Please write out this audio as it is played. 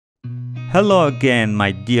Hello again,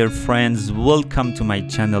 my dear friends. Welcome to my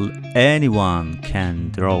channel Anyone Can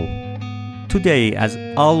Draw. Today, as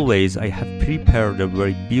always, I have prepared a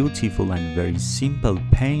very beautiful and very simple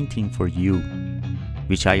painting for you,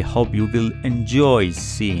 which I hope you will enjoy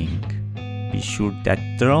seeing. Be sure that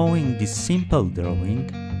drawing this simple drawing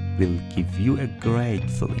will give you a great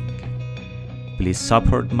feeling. Please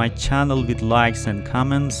support my channel with likes and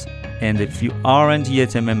comments, and if you aren't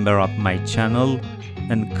yet a member of my channel,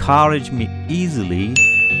 encourage me easily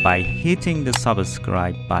by hitting the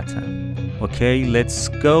subscribe button. Okay, let's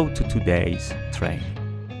go to today's training.